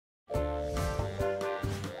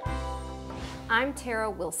I'm Tara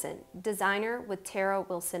Wilson, designer with Tara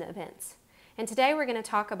Wilson Events, and today we're going to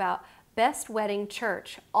talk about best wedding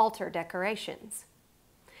church altar decorations.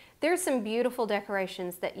 There's some beautiful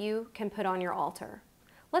decorations that you can put on your altar.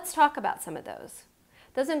 Let's talk about some of those.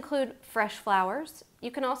 Those include fresh flowers.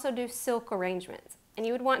 You can also do silk arrangements, and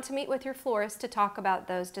you would want to meet with your florist to talk about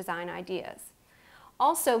those design ideas.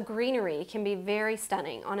 Also, greenery can be very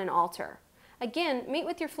stunning on an altar. Again, meet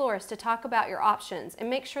with your florist to talk about your options and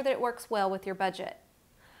make sure that it works well with your budget.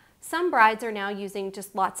 Some brides are now using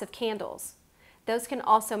just lots of candles. Those can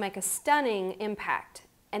also make a stunning impact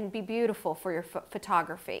and be beautiful for your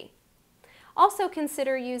photography. Also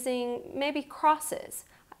consider using maybe crosses.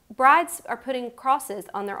 Brides are putting crosses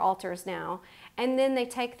on their altars now, and then they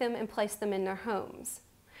take them and place them in their homes.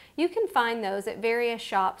 You can find those at various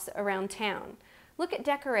shops around town. Look at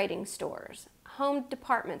decorating stores, home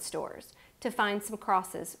department stores, to find some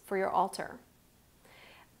crosses for your altar.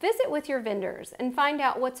 Visit with your vendors and find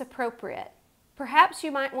out what's appropriate. Perhaps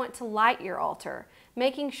you might want to light your altar,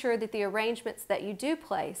 making sure that the arrangements that you do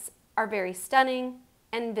place are very stunning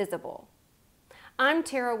and visible. I'm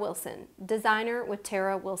Tara Wilson, designer with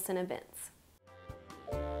Tara Wilson Events.